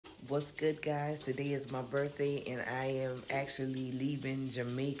What's good, guys? Today is my birthday and I am actually leaving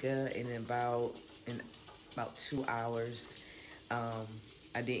Jamaica in about 2 hours.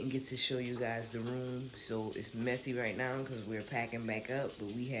 I didn't get to show you guys the room, so it's messy right now because we're packing back up,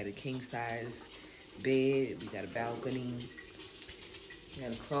 but we had a king size bed, we got a balcony, we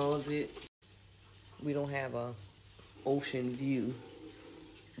got a closet. We don't have a ocean view,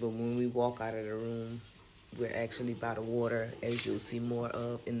 but when we walk out of the room, we're actually by the water, as you'll see more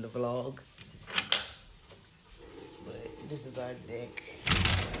of in the vlog. But this is our deck.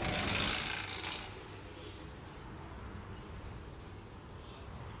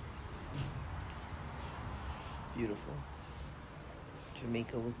 Beautiful.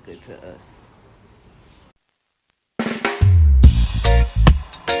 Jamaica was good to us.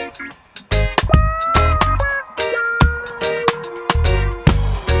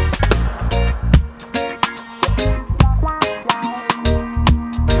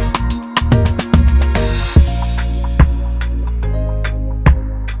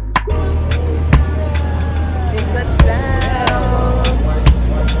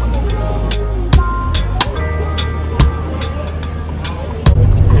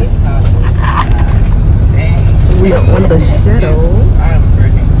 We are on the shuttle.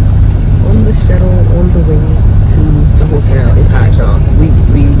 On the shuttle on the way to the hotel. It's hot, y'all. We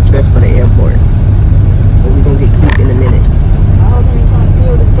dressed for the airport. But we're gonna get cute in a minute.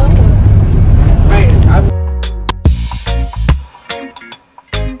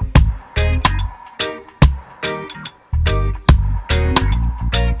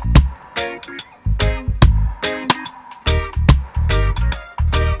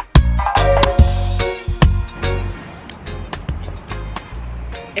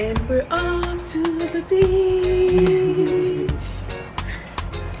 And we're off to the beach.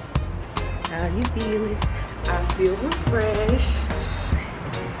 How you feeling? I feel refreshed.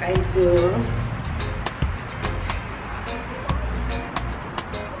 I do.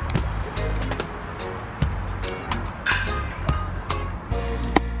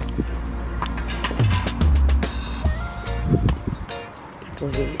 Go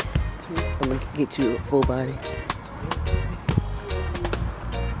ahead. I'm gonna get you a full body.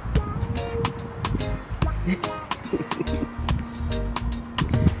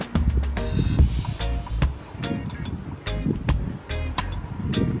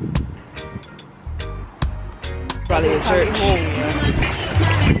 Probably in church.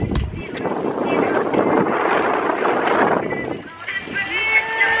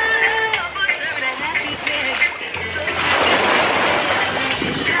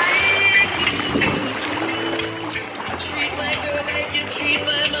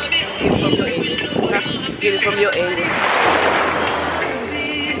 Get it from your angle.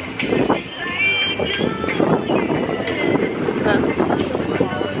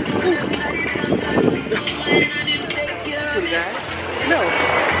 Guys? No.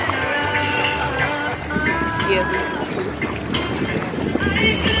 Yes.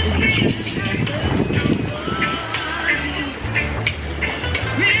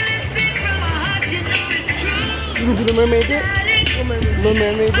 You gonna do the mermaid dip? Little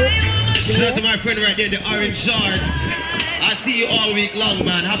mermaid dip? Shout out to my friend right there, the orange shorts. I see you all week long,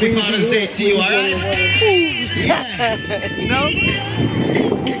 man. Happy Father's Day to you, alright? Yeah. No?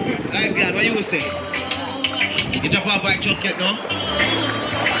 Right, God, what you would say? You drop off by truck yet, no?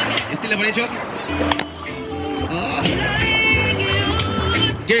 You still have any truck? Oh.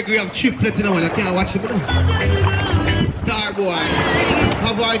 Gary Graham triplet in one, I can't watch him, you know? Star boy.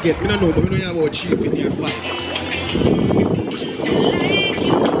 How far I get? I don't know, but we know you have about 3 in your 5.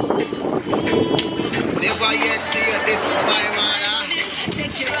 Never yet see you this my man,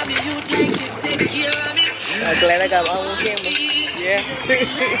 Take care of me, you take care of me. I'm glad I got my own camera. Yeah.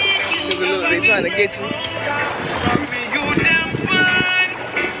 They trying to get you.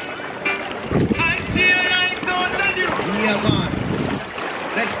 Yeah, man.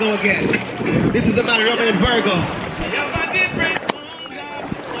 Let's go again. This is the man Robin and Virgo.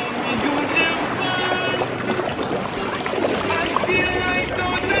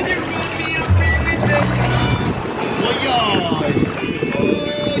 Oh, yeah.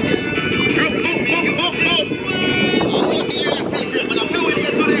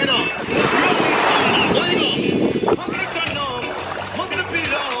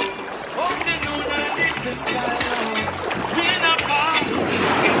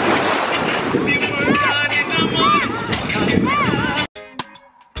 The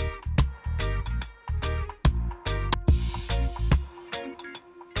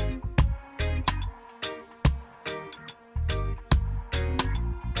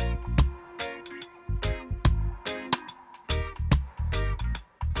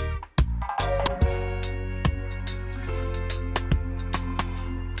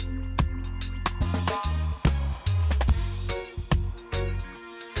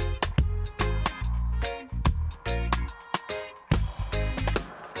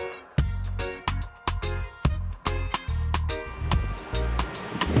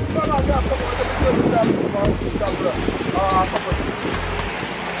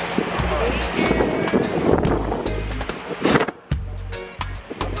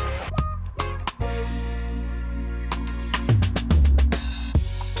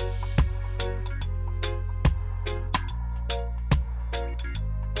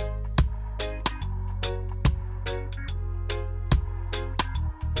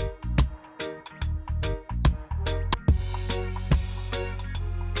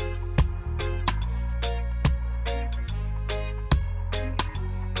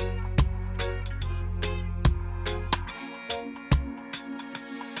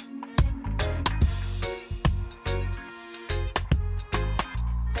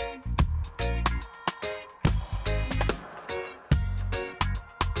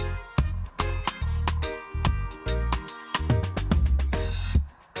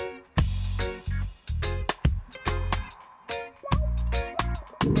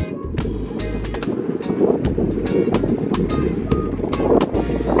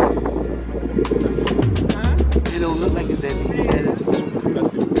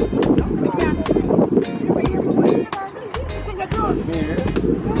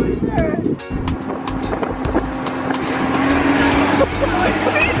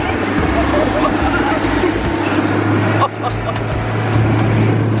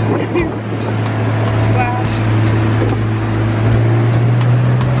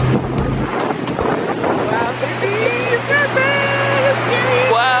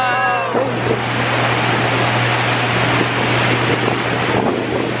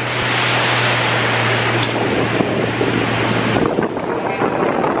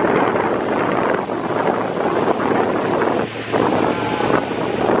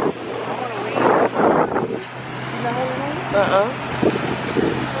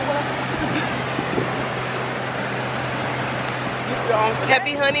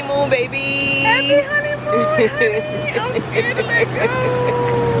Happy honeymoon, baby. Happy honeymoon, honey. I'm scared to let go.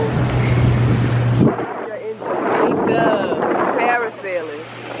 You're in Jamaica, parasailing.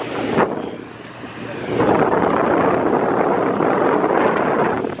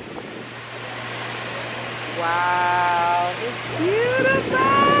 Wow, it's beautiful.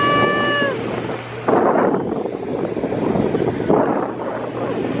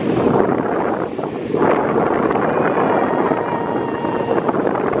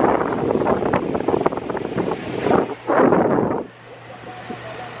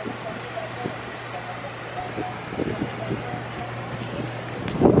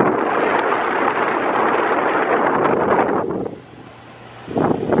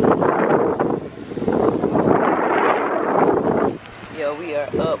 We are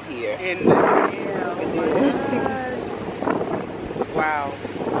up here. In the air. Wow.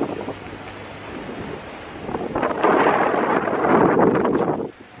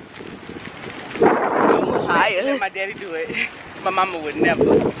 Higher. Let my daddy do it. My mama would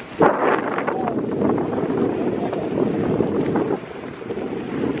never.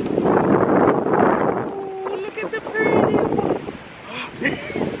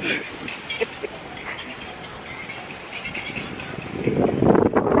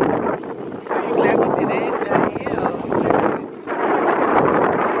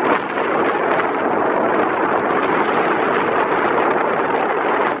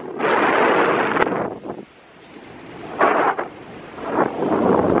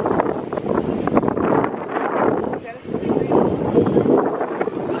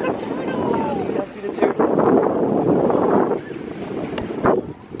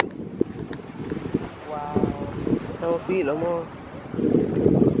 Don't feed no more.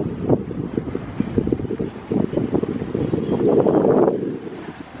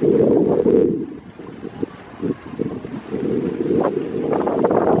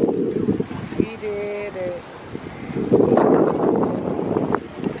 We did it.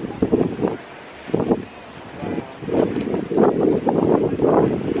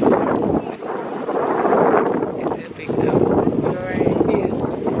 It's a big deal. Right here.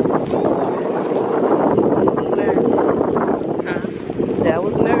 I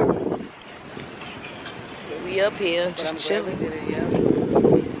was nervous. But we up here just chilling. Did it, yeah.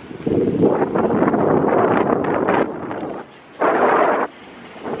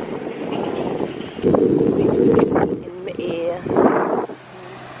 See, you can kiss me in the air.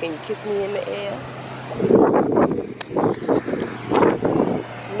 Can you kiss me in the air?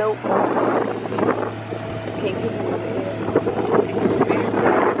 Nope. Can't kiss me in the air.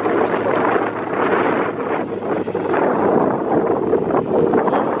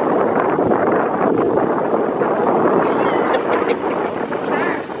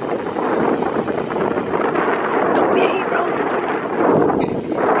 Don't be a hero.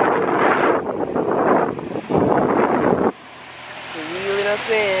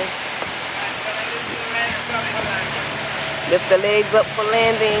 the legs up for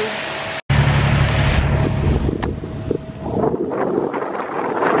landing.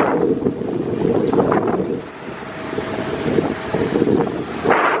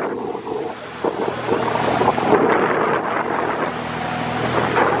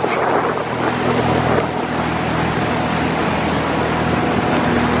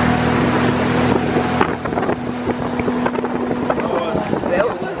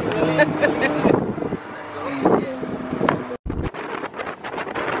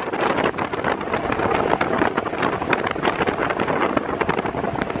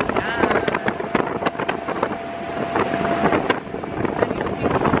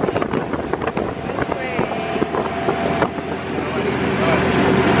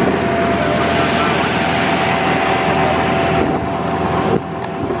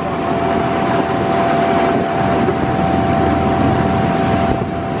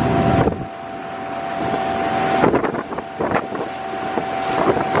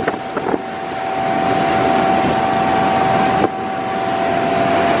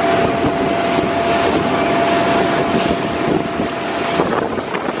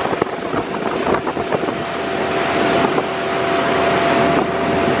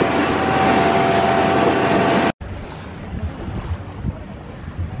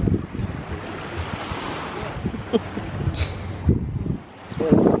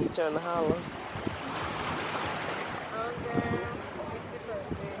 Trying to holler.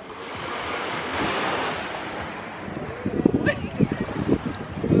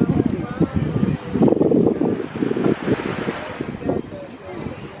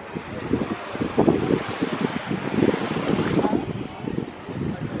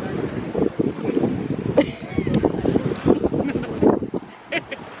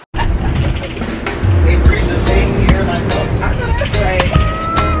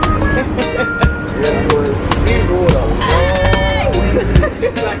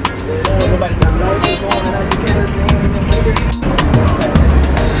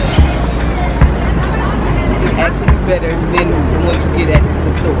 Better than the ones you get at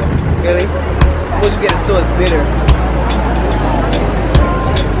the store. Really? The ones you get at the store is bitter.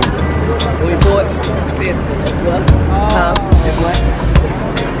 When we bought this, what? This what?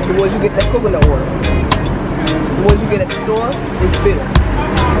 The ones you get that coconut water. The ones you get at the store is bitter.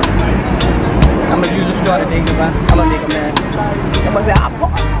 I'm gonna use a straw today because I'm gonna make a mess. I'm gonna say,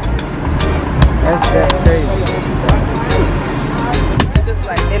 that's crazy. It's just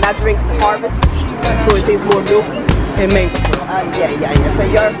like, and I drink Harvest, so it tastes more milky. And mango. Yeah. So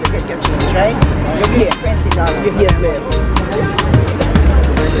you're forget your change, right? You'll get $20. Yes, ma'am.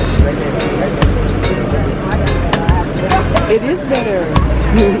 It is better.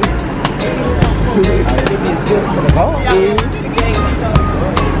 It's good for the bone.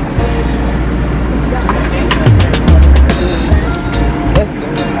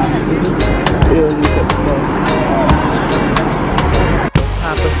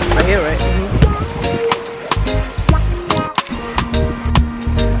 Right here, right?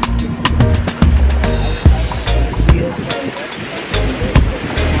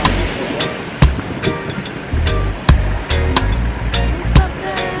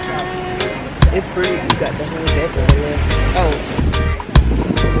 It's free. You got the whole deck over there. Oh.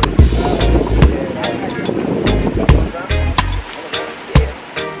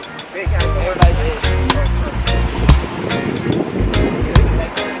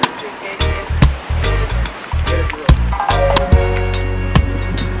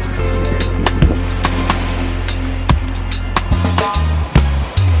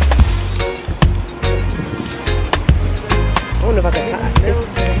 I wonder if I can tie this.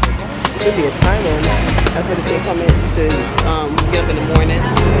 There'll be a time on after the day come in to get up in the morning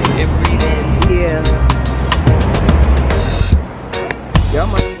and breathe in. Yeah. Y'all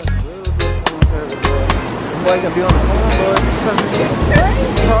must be a real good food service, bro. Boy, you gonna be on the phone, boy.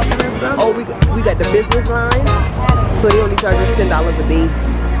 Talking and stuff. Oh, we got the business line, so they only charge us $10 a day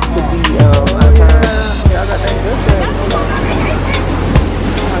to be out of town. Yeah, I got that good stuff.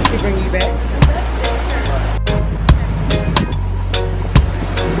 I'll keep bringing you back.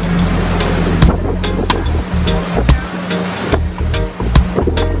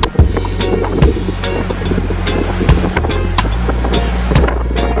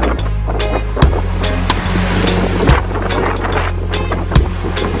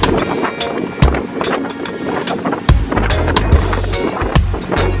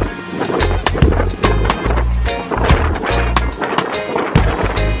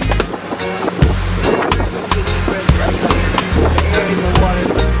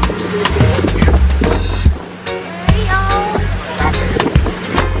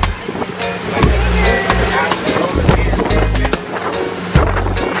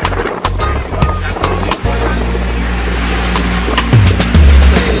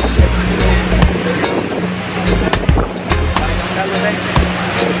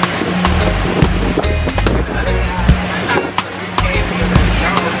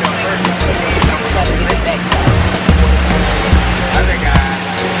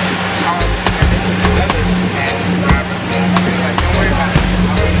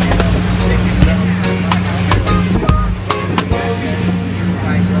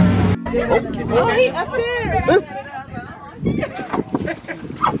 Oh, he up there.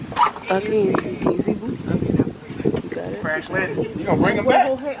 Can you see? Boo? You got it. Crash landing. You gonna bring him back?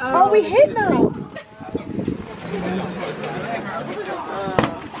 Oh, we hit now.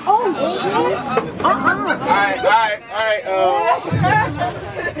 Oh, shit. Alright.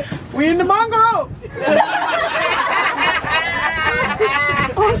 We in the mangroves.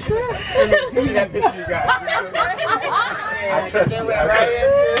 Oh, shit. Send me that picture you got. I trust you.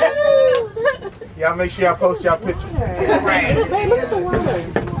 Y'all make sure y'all post y'all pictures. Right. Hey, look at the water.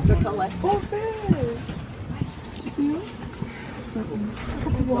 The collector. Oh, man.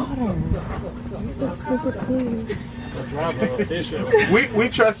 Look at the water. This is super clean. We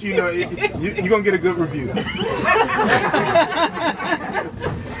trust you know you're gonna get a good review.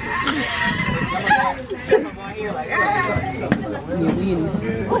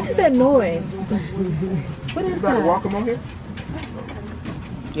 What is that noise? What is that? Walk him on here.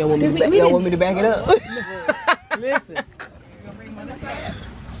 Y'all want me to back it up? Listen.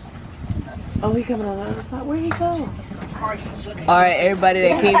 Oh, he coming on the other side. Where he go? Alright, everybody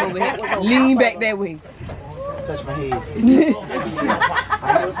that came over here, lean back that way. Touch my head.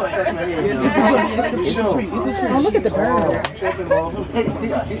 Oh, look at the bird.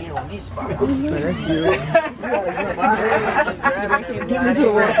 That's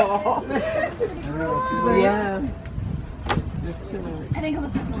beautiful. Yeah. I think it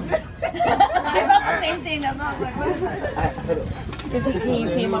was just I felt the same thing. That's why I was like, what? Can you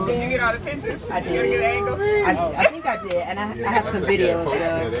see him up there? You get all the pictures? I did. You get an angle? I think I did, and I have some videos.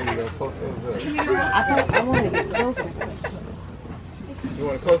 Yeah, there you go. Post those up. I want to get closer. You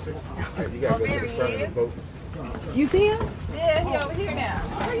want it closer? Right, you gotta go to the front of the boat. You see him? Yeah, he over here now.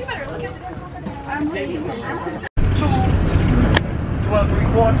 Oh, you better look at the I'm looking. 2, 12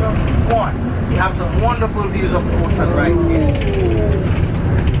 3/4, 1. We have some wonderful views of the ocean right here.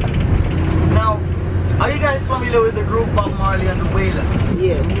 Now, are you guys familiar with the group Bob Marley and the Wailers?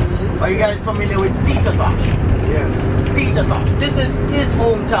 Yes. Are you guys familiar with Peter Tosh? Yes. Peter Tosh. This is his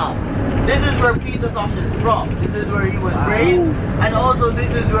hometown. This is where Peter Tosh is from. This is where he was raised, and also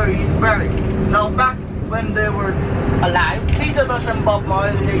this is where he's buried. Now, back when they were alive, Peter Tosh and Bob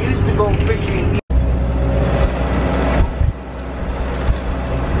Marley, they used to go fishing